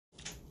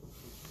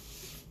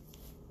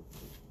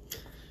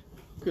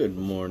Good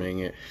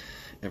morning,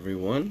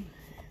 everyone.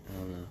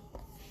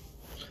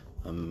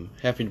 I'm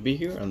happy to be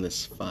here on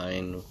this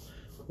fine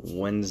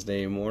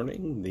Wednesday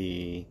morning,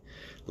 the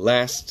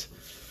last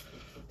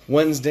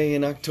Wednesday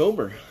in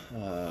October.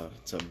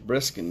 It's a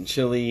brisk and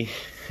chilly,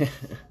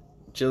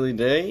 chilly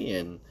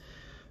day,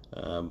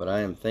 but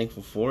I am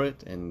thankful for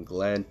it and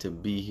glad to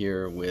be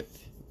here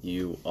with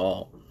you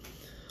all.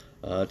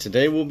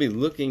 Today we'll be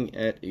looking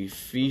at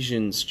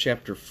Ephesians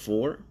chapter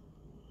 4,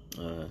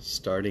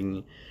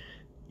 starting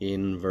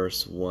in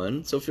verse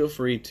 1. So feel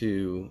free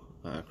to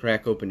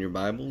crack open your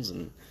Bibles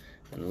and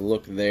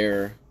look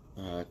there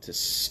to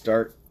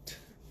start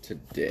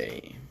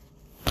today.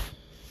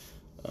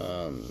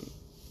 We'll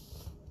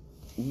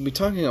be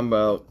talking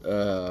about,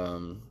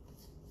 we'll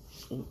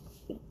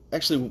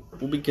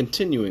be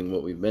continuing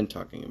what we've been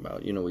talking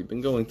about. We've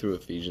been going through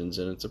Ephesians,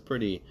 and it's a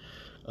pretty,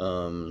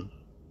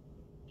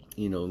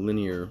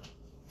 linear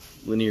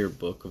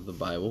book of the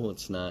Bible.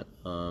 It's not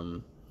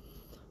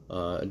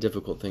a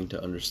difficult thing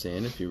to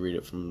understand if you read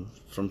it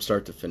from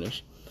start to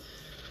finish.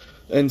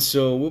 And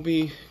so we'll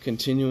be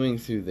continuing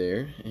through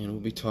there, and we'll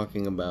be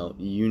talking about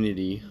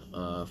unity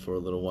for a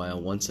little while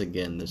once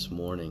again this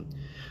morning.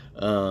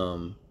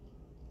 So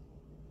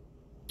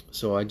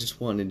I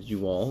just wanted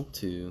you all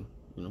to,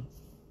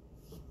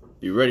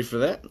 be ready for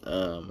that.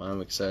 I'm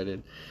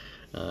excited.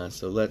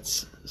 So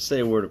let's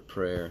say a word of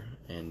prayer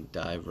and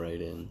dive right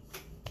in.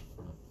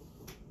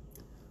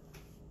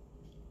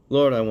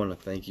 Lord, I want to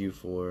thank you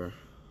for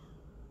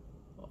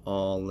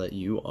all that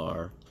you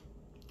are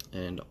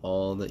and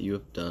all that you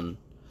have done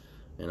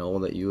and all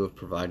that you have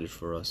provided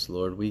for us.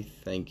 Lord, we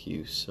thank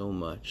you so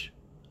much.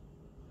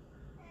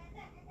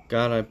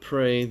 God, I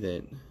pray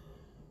that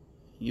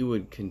you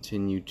would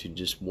continue to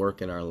just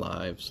work in our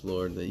lives,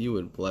 Lord, that you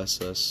would bless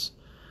us,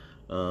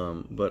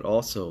 but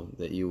also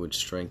that you would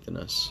strengthen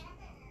us,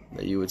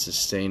 that you would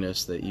sustain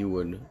us, that you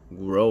would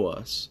grow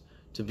us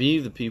to be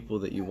the people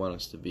that you want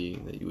us to be,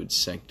 that you would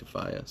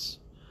sanctify us.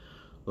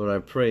 Lord, I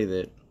pray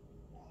that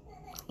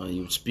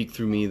you would speak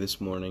through me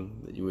this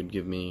morning, that you would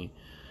give me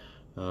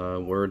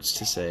words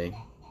to say,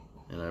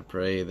 and I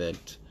pray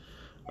that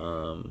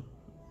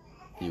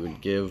you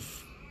would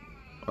give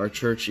our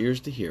church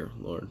ears to hear,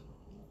 Lord.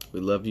 We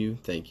love you.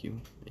 Thank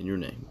you. In your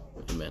name.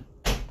 Amen.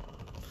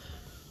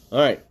 All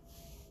right.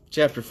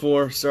 Chapter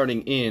 4,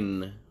 starting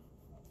in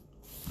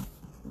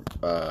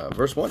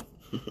verse 1.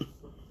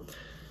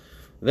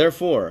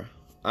 Therefore,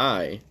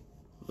 I,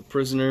 the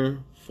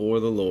prisoner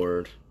for the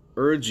Lord,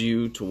 urge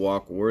you to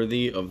walk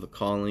worthy of the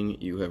calling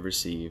you have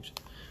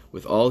received,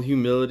 with all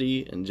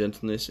humility and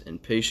gentleness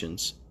and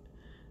patience,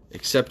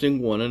 accepting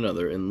one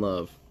another in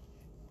love,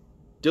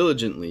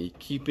 diligently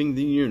keeping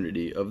the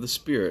unity of the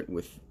Spirit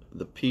with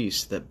the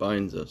peace that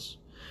binds us.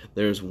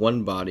 There is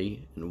one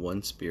body and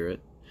one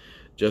Spirit,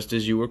 just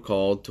as you were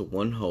called to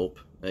one hope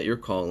at your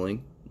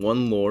calling,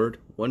 one Lord,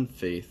 one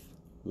faith,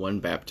 one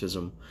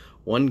baptism,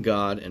 one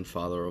God and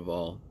Father of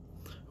all,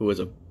 who is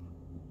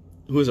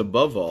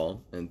above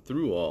all and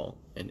through all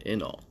and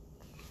in all.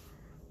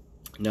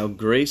 Now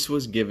grace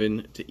was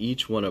given to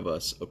each one of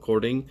us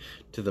according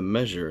to the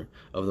measure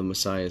of the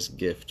Messiah's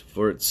gift.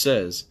 For it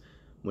says,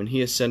 when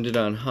he ascended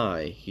on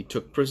high, he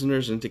took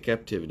prisoners into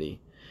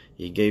captivity.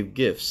 He gave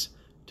gifts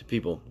to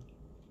people.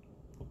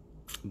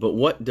 But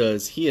what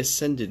does he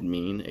ascended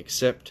mean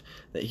except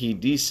that he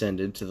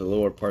descended to the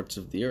lower parts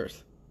of the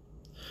earth?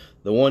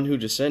 The one who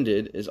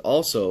descended is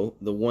also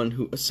the one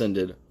who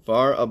ascended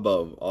far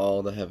above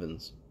all the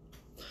heavens,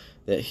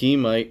 that he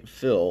might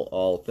fill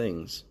all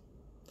things.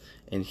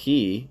 And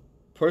he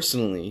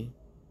personally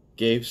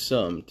gave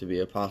some to be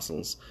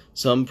apostles,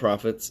 some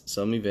prophets,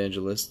 some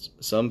evangelists,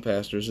 some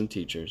pastors and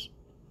teachers,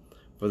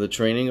 for the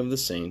training of the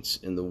saints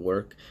in the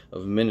work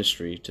of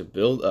ministry to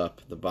build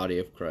up the body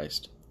of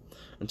Christ,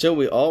 until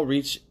we all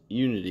reach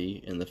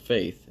unity in the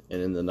faith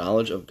and in the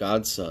knowledge of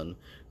God's Son,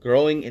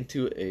 growing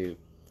into a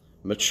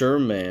mature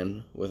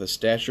man with a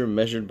stature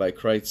measured by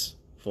Christ's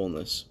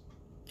fullness.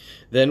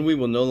 Then we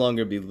will no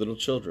longer be little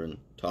children,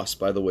 tossed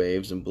by the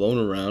waves and blown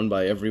around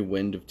by every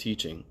wind of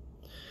teaching,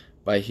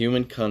 by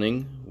human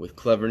cunning, with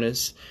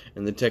cleverness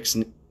and the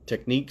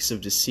techniques of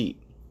deceit.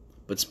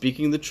 But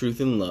speaking the truth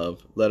in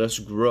love, let us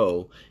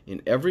grow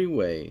in every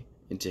way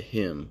into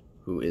Him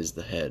who is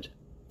the head,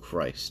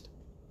 Christ.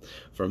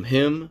 From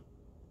Him,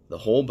 the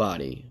whole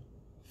body,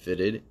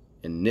 fitted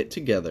and knit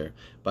together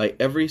by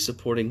every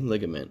supporting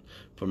ligament,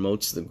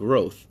 promotes the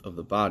growth of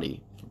the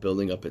body for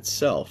building up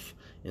itself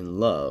in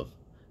love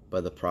by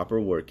the proper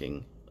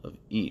working of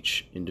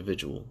each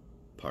individual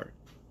part.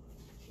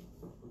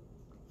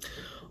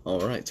 All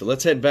right, so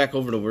let's head back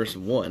over to verse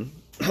 1,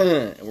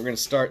 and we're going to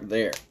start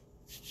there.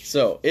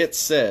 So it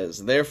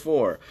says,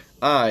 therefore,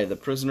 I, the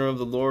prisoner of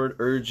the Lord,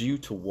 urge you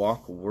to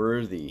walk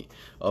worthy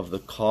of the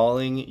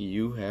calling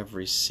you have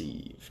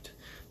received.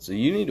 So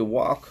you need to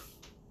walk.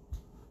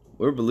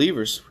 We're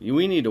believers.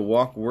 We need to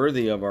walk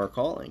worthy of our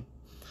calling.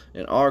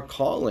 And our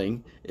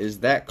calling is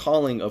that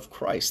calling of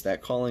Christ,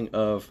 that calling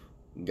of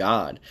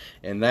God.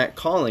 And that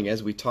calling,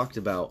 as we talked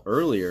about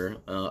earlier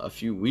a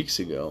few weeks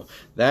ago,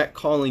 that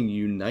calling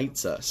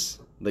unites us.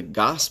 The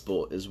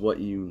gospel is what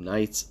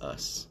unites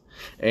us.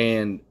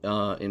 And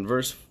in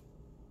verse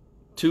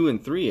 2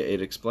 and 3,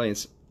 it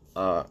explains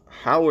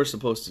how we're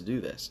supposed to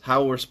do this,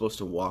 how we're supposed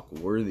to walk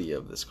worthy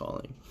of this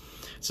calling.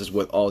 It says,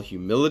 with all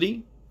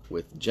humility,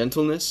 with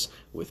gentleness,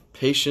 with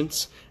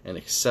patience, and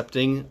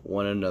accepting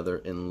one another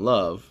in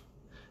love,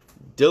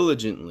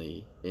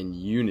 diligently in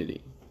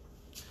unity.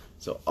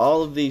 So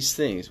all of these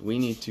things, we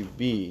need to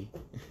be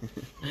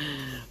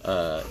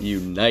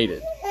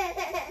united.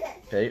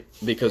 Okay?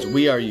 Because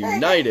we are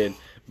united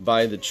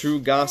by the true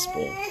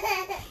gospel.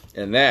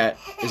 And that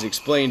is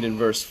explained in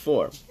verse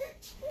 4.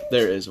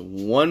 There is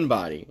one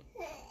body,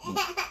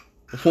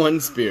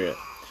 one Spirit,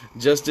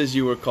 just as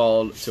you were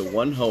called to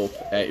one hope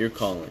at your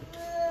calling.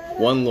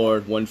 One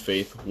Lord, one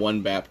faith,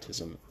 one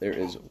baptism. There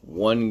is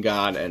one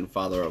God and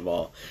Father of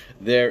all.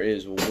 There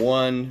is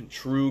one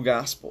true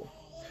gospel.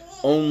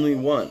 Only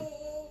one.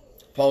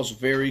 Paul's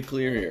very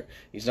clear here.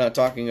 He's not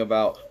talking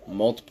about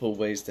multiple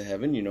ways to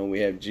heaven. You know, we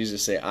have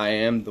Jesus say, I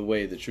am the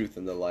way, the truth,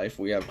 and the life.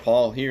 We have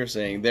Paul here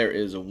saying there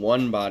is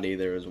one body,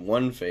 there is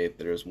one faith,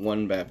 there is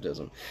one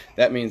baptism.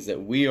 That means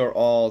that we are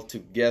all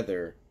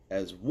together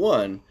as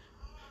one,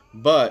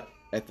 but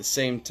at the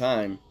same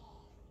time,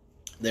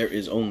 there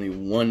is only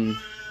one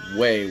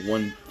way,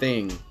 one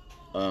thing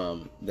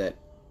that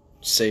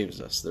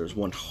saves us. There's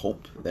one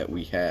hope that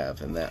we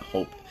have, and that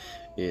hope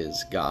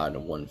is God,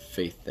 one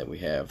faith that we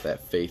have.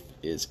 That faith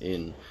is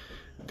in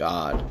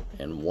God,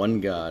 and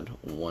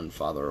one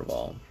Father of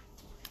all.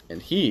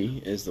 And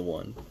He is the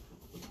one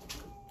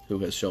who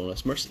has shown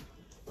us mercy.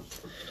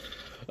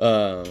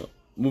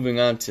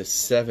 Moving on to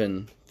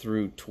 7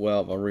 through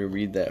 12, I'll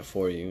reread that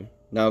for you.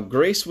 Now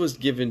grace was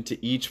given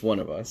to each one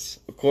of us,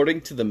 according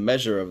to the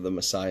measure of the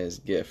Messiah's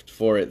gift.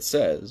 For it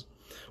says,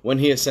 when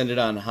He ascended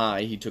on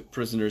high, He took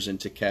prisoners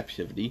into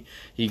captivity.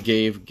 He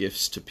gave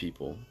gifts to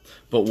people.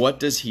 But what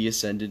does He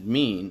ascended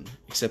mean,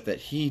 except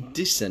that He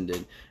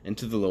descended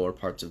into the lower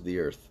parts of the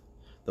earth?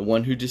 The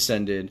one who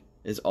descended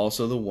is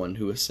also the one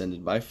who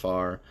ascended by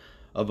far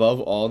above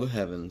all the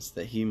heavens,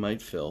 that He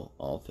might fill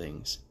all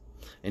things.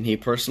 And He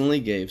personally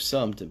gave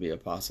some to be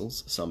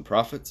apostles, some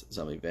prophets,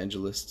 some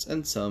evangelists,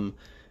 and some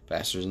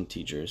pastors and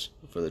teachers,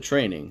 for the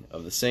training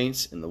of the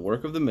saints in the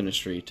work of the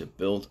ministry, to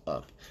build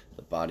up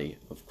the body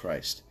of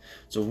Christ.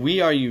 So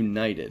we are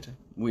united.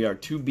 We are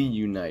to be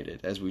united,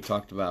 as we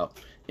talked about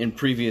in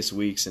previous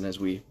weeks, and as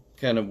we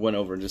kind of went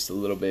over just a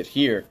little bit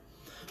here.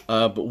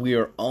 But we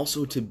are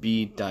also to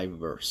be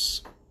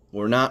diverse.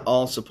 We're not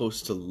all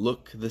supposed to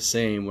look the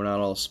same. We're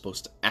not all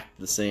supposed to act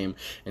the same.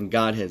 And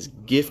God has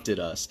gifted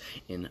us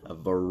in a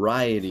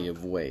variety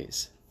of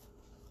ways.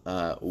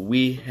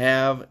 We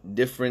have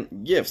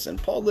different gifts,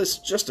 and Paul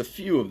lists just a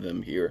few of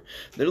them here.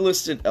 They're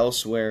listed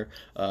elsewhere,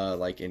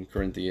 like in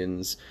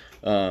Corinthians,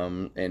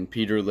 and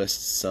Peter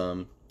lists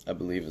some, I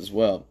believe, as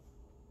well.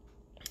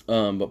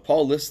 But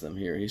Paul lists them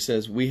here. He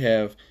says we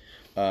have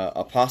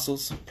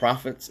apostles,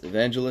 prophets,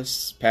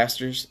 evangelists,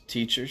 pastors,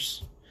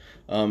 teachers,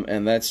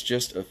 and that's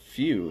just a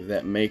few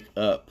that make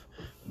up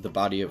the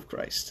body of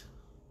Christ.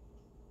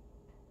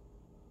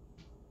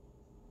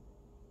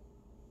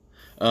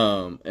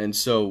 And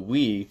so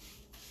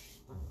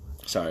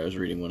I was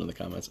reading one of the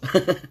comments.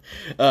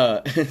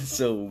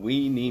 So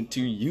we need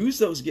to use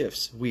those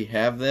gifts. We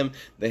have them.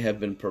 They have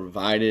been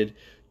provided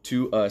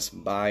to us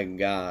by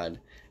God,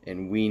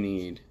 and we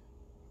need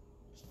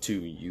to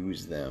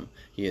use them.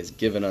 He has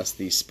given us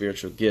these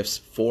spiritual gifts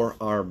for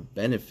our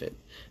benefit.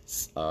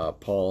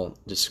 Paul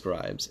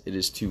describes it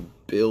is to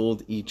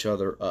build each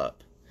other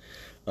up.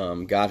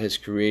 God has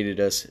created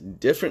us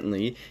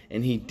differently,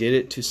 and He did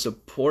it to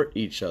support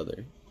each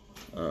other.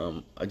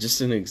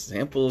 Just an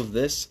example of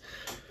this,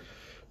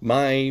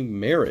 my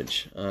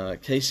marriage.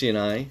 Casey and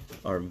I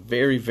are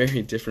very,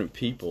 very different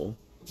people,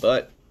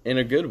 but in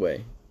a good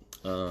way.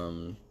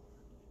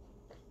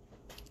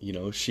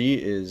 She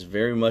is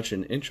very much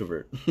an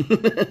introvert,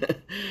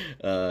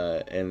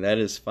 and that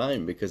is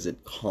fine because it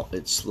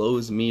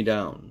slows me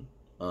down.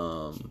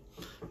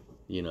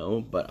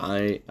 But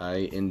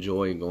I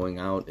enjoy going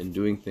out and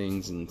doing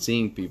things and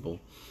seeing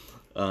people,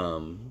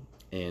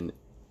 and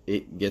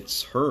it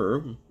gets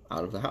her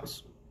out of the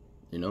house,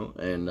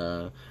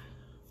 and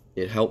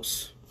it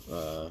helps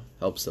the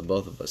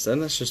both of us.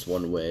 And that's just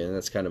one way, and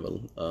that's kind of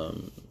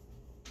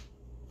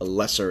a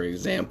lesser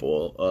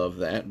example of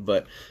that.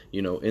 But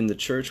in the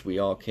church, we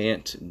all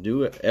can't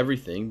do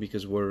everything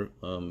because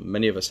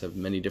many of us have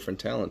many different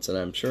talents, and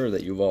I'm sure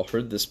that you've all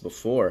heard this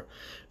before.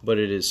 But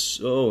it is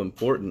so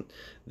important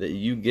that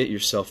you get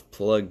yourself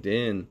plugged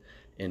in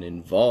and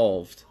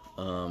involved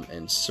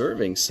and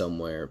serving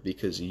somewhere,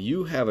 because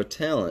you have a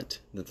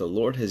talent that the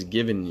Lord has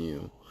given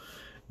you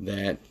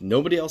that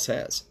nobody else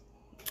has,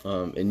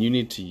 and you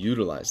need to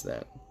utilize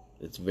that.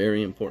 It's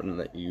very important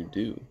that you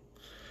do.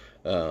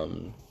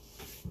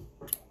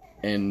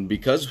 And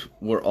because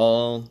we're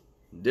all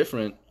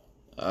different,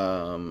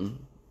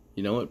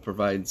 it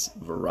provides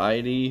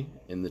variety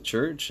in the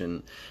church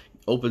and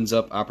opens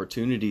up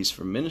opportunities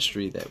for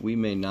ministry that we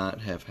may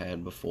not have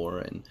had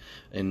before,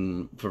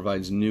 and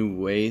provides new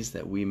ways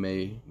that we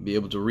may be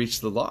able to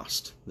reach the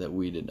lost that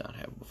we did not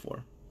have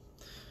before.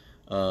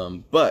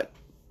 But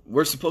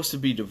we're supposed to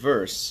be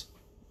diverse,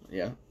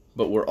 yeah,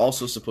 but we're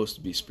also supposed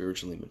to be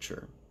spiritually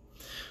mature.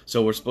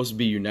 So we're supposed to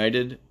be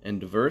united and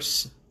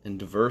diverse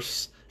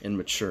and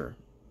mature.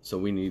 So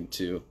we need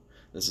to,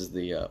 this is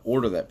the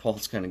order that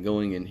Paul's kind of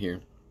going in here.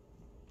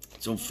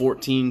 So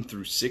 14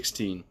 through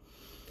 16,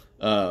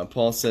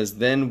 Paul says,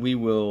 "Then we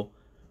will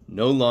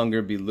no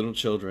longer be little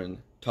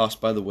children, tossed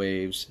by the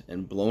waves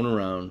and blown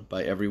around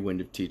by every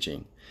wind of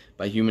teaching,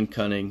 by human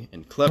cunning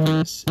and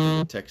cleverness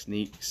and the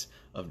techniques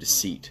of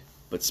deceit,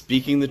 but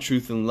speaking the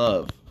truth in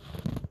love,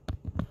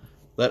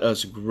 let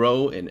us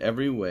grow in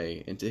every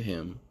way into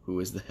him who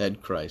is the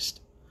head,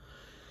 Christ.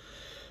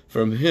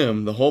 From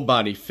him the whole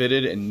body,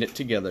 fitted and knit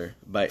together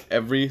by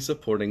every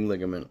supporting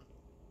ligament,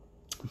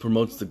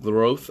 promotes the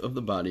growth of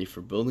the body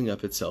for building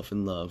up itself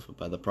in love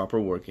by the proper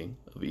working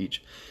of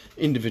each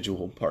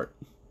individual part."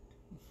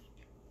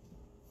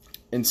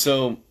 And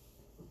so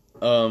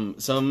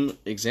some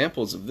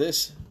examples of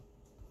this,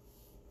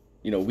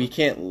 we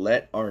can't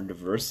let our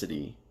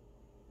diversity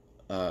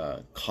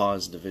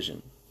cause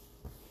division.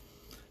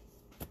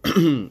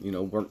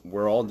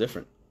 We're all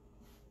different,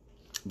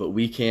 but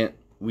we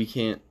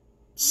can't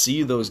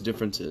see those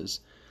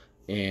differences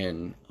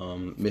and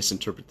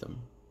misinterpret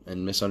them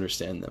and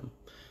misunderstand them.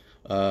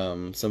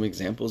 Some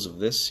examples of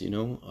this,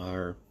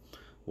 are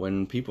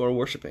when people are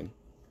worshiping.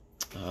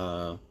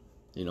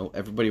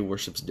 Everybody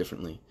worships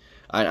differently.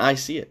 I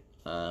see it.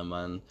 I'm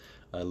on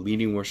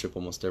leading worship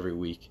almost every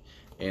week,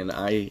 and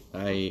I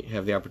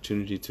have the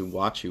opportunity to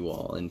watch you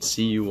all and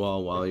see you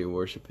all while you're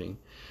worshiping.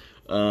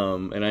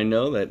 And I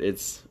know that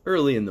it's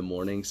early in the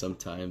morning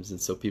sometimes, and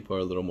so people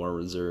are a little more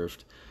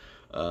reserved.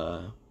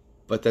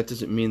 But that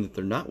doesn't mean that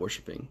they're not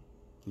worshiping,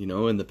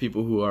 and the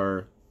people who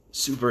are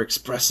super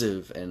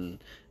expressive and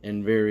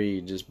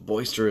very just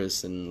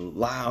boisterous and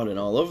loud and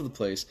all over the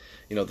place,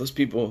 those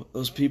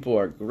people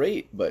are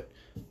great, but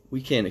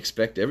we can't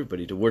expect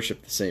everybody to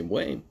worship the same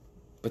way.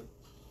 But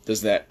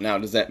does that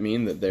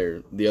mean that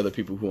they're the other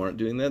people who aren't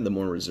doing that, the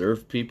more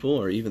reserved people,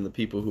 or even the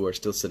people who are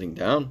still sitting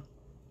down?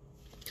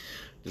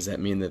 Does that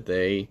mean that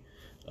they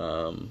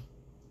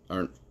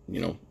aren't,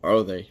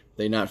 are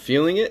they not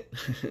feeling it?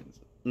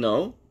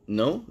 No,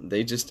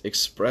 they just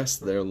express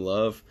their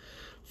love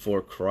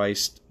for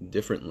Christ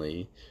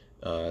differently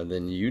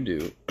than you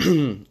do,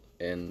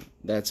 and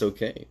that's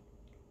okay.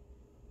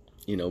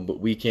 But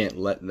we can't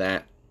let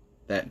that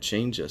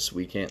change us.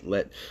 We can't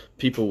let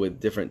people with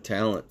different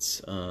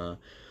talents,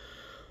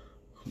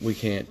 we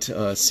can't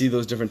see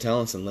those different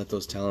talents and let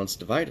those talents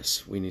divide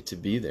us. We need to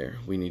be there.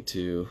 We need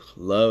to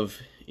love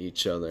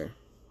each other,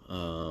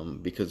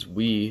 because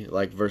we,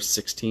 like verse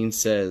 16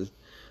 says,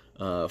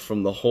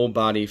 from the whole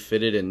body,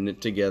 fitted and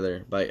knit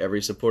together by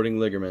every supporting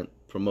ligament,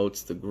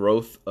 promotes the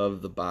growth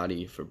of the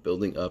body for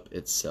building up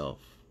itself.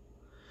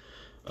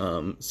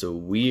 So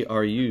we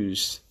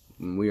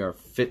are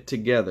fit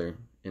together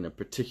in a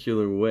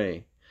particular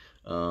way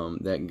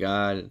that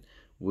God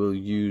will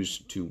use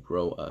to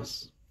grow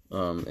us.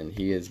 And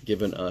he has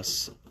given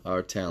us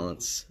our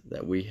talents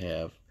that we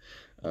have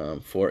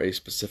for a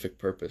specific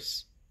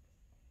purpose.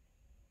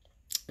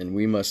 And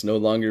we must no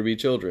longer be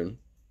children.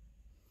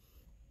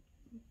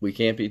 We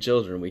can't be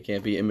children. We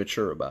can't be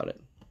immature about it.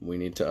 We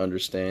need to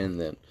understand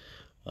that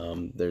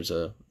there's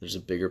a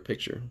bigger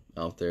picture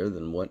out there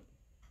than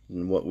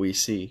what we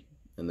see,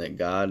 and that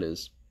God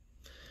is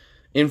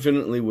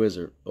infinitely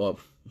wiser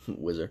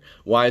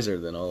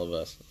than all of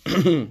us.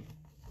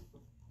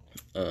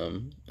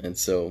 And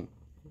so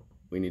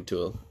we need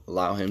to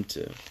allow him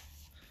to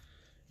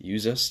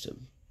use us to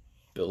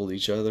build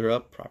each other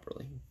up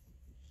properly.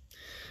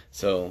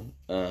 So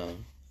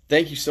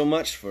thank you so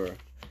much for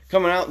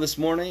coming out this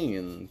morning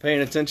and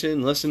paying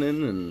attention,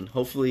 listening, and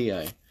hopefully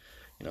I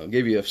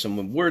gave you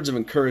some words of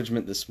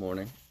encouragement this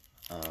morning.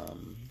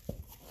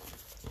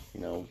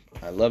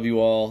 I love you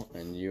all,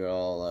 and you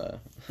all,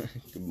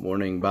 good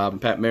morning, Bob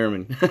and Pat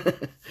Merriman.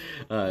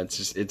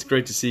 It's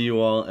great to see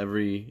you all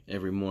every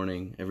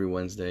morning, every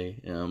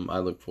Wednesday. I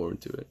look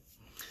forward to it.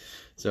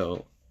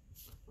 So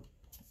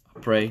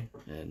I'll pray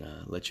and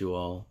let you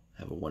all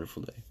have a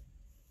wonderful day.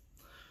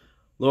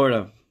 Lord,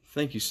 I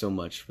thank you so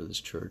much for this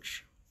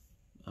church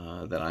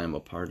that I am a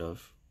part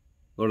of.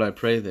 Lord, I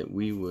pray that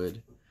we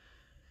would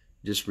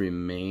just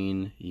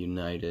remain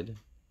united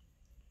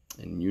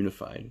and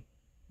unified.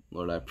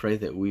 Lord, I pray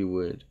that we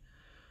would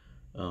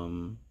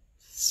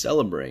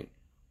celebrate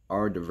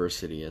our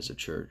diversity as a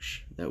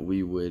church, that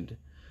we would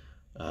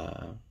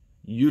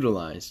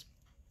utilize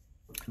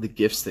the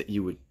gifts that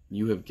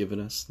you have given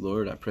us.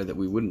 Lord, I pray that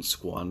we wouldn't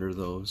squander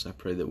those. I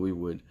pray that we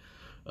would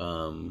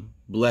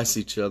bless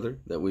each other,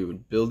 that we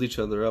would build each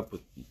other up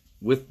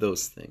with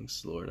those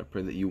things. Lord, I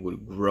pray that you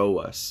would grow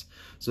us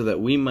so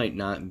that we might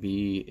not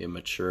be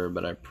immature,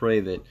 but I pray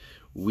that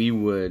we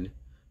would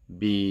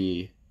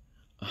be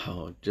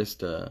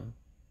just a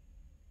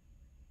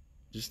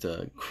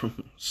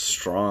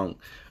strong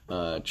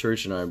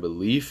church in our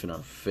belief and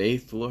our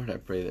faith. Lord, I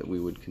pray that we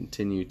would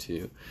continue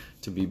to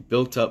be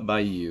built up by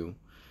you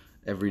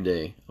every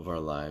day of our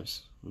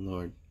lives.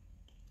 Lord,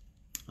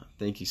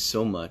 thank you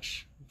so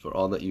much for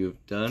all that you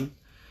have done.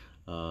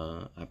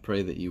 I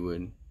pray that you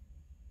would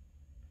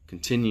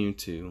continue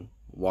to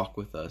walk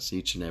with us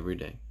each and every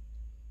day.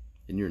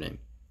 In your name,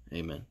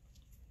 amen.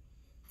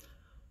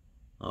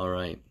 All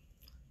right.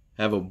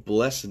 Have a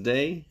blessed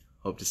day.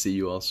 Hope to see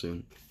you all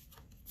soon.